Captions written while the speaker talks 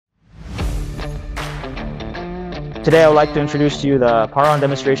Today I would like to introduce to you the power-on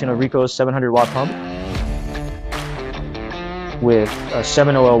demonstration of Raycus 700 watt pump with a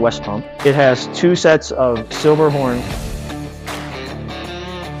 700 West pump. It has two sets of silver horns.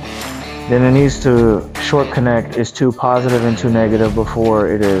 Then it needs to short connect its two positive and two negative before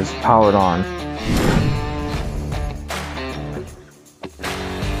it is powered on.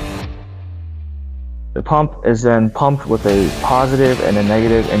 The pump is then pumped with a positive and a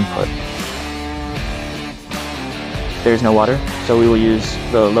negative input. There's no water, so we will use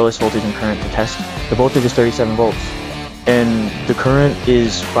the lowest voltage and current to test. The voltage is 37 volts, and the current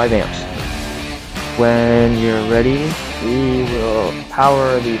is 5 amps. When you're ready, we will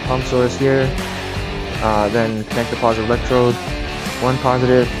power the pump source here, then connect the positive electrode, one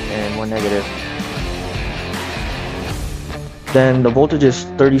positive and one negative. Then the voltage is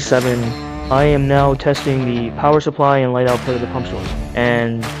 37. I am now testing the power supply and light output of the pump source.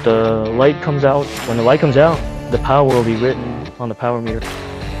 And the light comes out. When the light comes out, the power will be written on the power meter.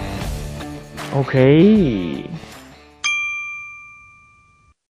 Okay.